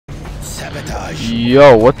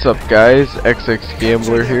Yo, what's up guys?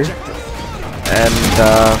 XxGaMBLeR here, and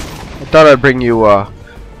I thought I'd bring you a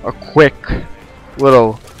quick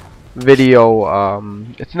little video.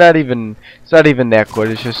 It's not even that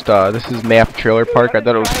good. It's just this is map Trailer Park. I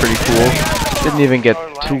thought it was pretty cool. Didn't even get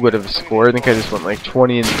too good of a score. I think I just went like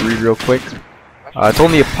 20-3 real quick. It's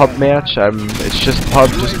only a pub match. It's just pub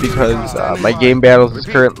just because my game battles is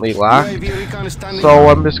currently locked. So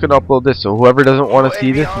I'm just gonna upload this. So whoever doesn't want to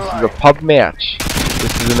see this, this is a pub match.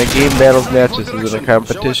 This isn't a game battles match. This isn't a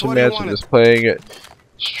competition match. I'm just playing it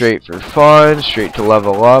straight for fun, straight to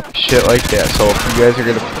level up, shit like that. So if you guys are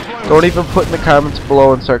gonna, don't even put in the comments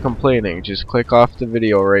below and start complaining. Just click off the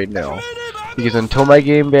video right now. Because until my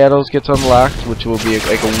game battles gets unlocked, which will be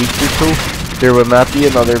like a week or two, there will not be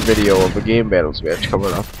another video of a game battles match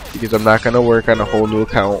coming up, because I'm not going to work on a whole new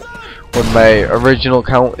account when my original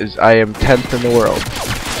account is I am 10th in the world.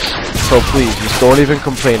 So please, just don't even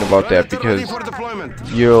complain about that, because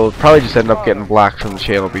you'll probably just end up getting blocked from the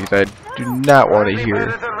channel, because I do not want to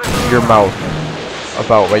hear your mouth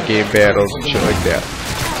about my game battles and shit like that.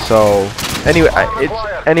 So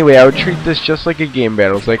anyway, I would treat this just like a game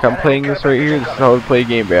battles. Like I'm playing this right here. This is how I would play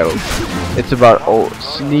game battles. It's about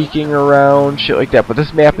sneaking around, shit like that. But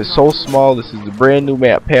this map is so small. This is a brand new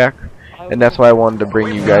map pack, and that's why I wanted to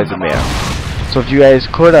bring you guys a map. So if you guys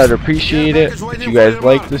could, I'd appreciate it. If you guys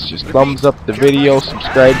like this, just thumbs up the video,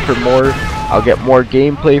 subscribe for more. I'll get more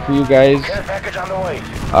gameplay for you guys.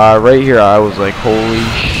 Right here, I was like, holy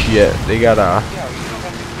shit, they got a.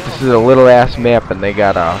 This is a little ass map, and they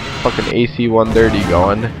got a fucking AC 130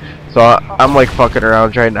 going. So I'm like fucking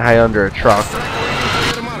around trying to hide under a truck.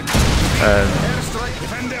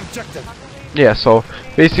 Yeah, so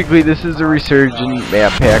basically this is a Resurgence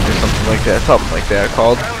map pack or something like that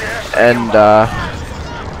called. And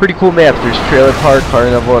pretty cool maps. There's Trailer Park,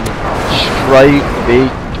 Carnival, and Strike,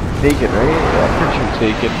 Vacant, right? Yeah, I'm pretty sure it's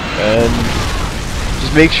Vacant. And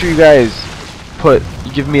just make sure you guys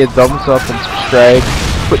give me a thumbs up and subscribe.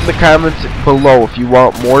 Put in the comments below if you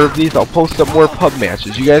want more of these. I'll post up more pub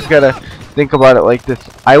matches. You guys gotta think about it like this.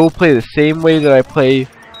 I will play the same way that I play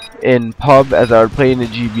in pub as I would play in a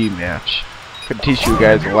GB match. I can teach you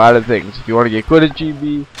guys a lot of things if you want to get good at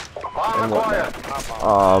GB and whatnot.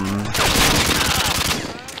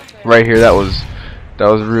 Right here, that was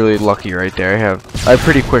really lucky right there. I have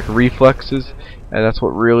pretty quick reflexes, and that's what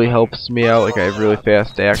really helps me out. Like I have really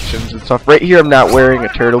fast actions and stuff. Right here, I'm not wearing a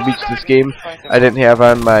Turtle Beach this game. I didn't have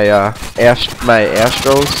on my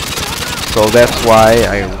Astros, so that's why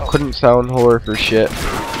I couldn't sound horror for shit.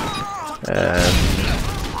 And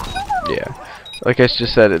yeah, like I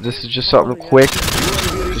just said, this is just something quick,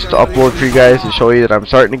 just to upload for you guys to show you that I'm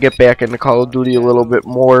starting to get back into Call of Duty a little bit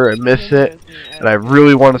more. I miss it, and I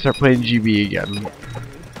really want to start playing GB again.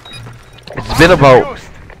 It's been about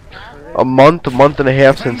a month and a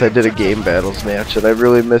half since I did a game battles match, and I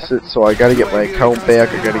really miss it. So I gotta get my account back.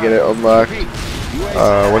 I gotta get it unlocked.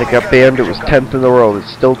 When it got banned, it was 10th in the world.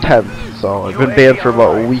 It's still 10th, so I've been banned for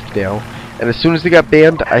about a week now. And as soon as it got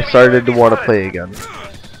banned, I started to want to play again.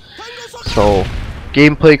 So,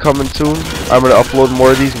 gameplay coming soon. I'm going to upload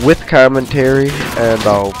more of these with commentary, and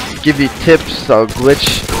I'll give you tips,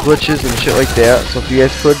 glitches and shit like that. So if you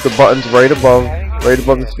guys could, the button's right above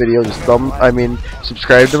this video. Just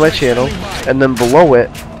subscribe to my channel, and then below it,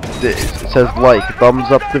 it says like, thumbs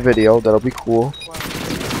up the video. That'll be cool.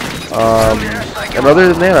 And other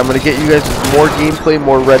than that, I'm going to get you guys more gameplay,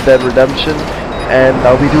 more Red Dead Redemption, and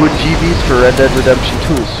I'll be doing GBs for Red Dead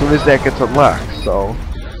Redemption 2 as soon as that gets unlocked. So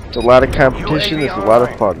it's a lot of competition, it's a lot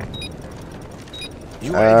of fun.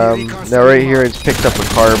 Now right here it's picked up a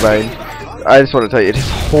carbine. I just want to tell you, it is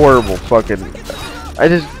horrible fucking. I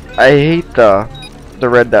hate the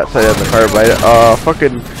red dot sight on the carbine.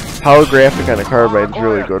 Fucking holographic on the carbine is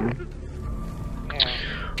really good.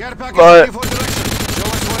 But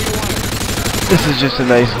this is just a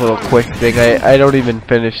nice little quick thing. I don't even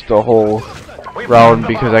finish the whole round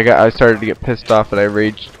because I started to get pissed off and I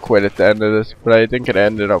raged quit at the end of this, but I think it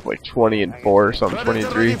ended up like 20-4 or something,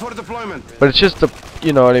 23. But it's just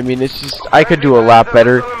you know what I mean, it's just, I could do a lot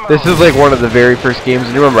better. This is like one of the very first games,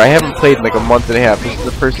 and remember, I haven't played in like a month and a half. This is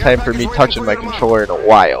the first time for me touching my controller in a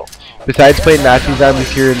while. Besides playing Nazi zombies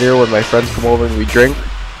here and there when my friends come over and we drink,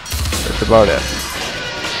 that's about it.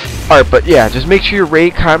 Alright, but yeah, just make sure you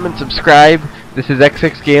rate, comment, subscribe. This is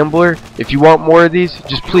XxGaMBLeR. If you want more of these,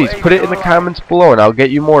 just please put it in the comments below and I'll get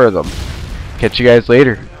you more of them. Catch you guys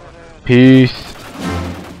later. Peace.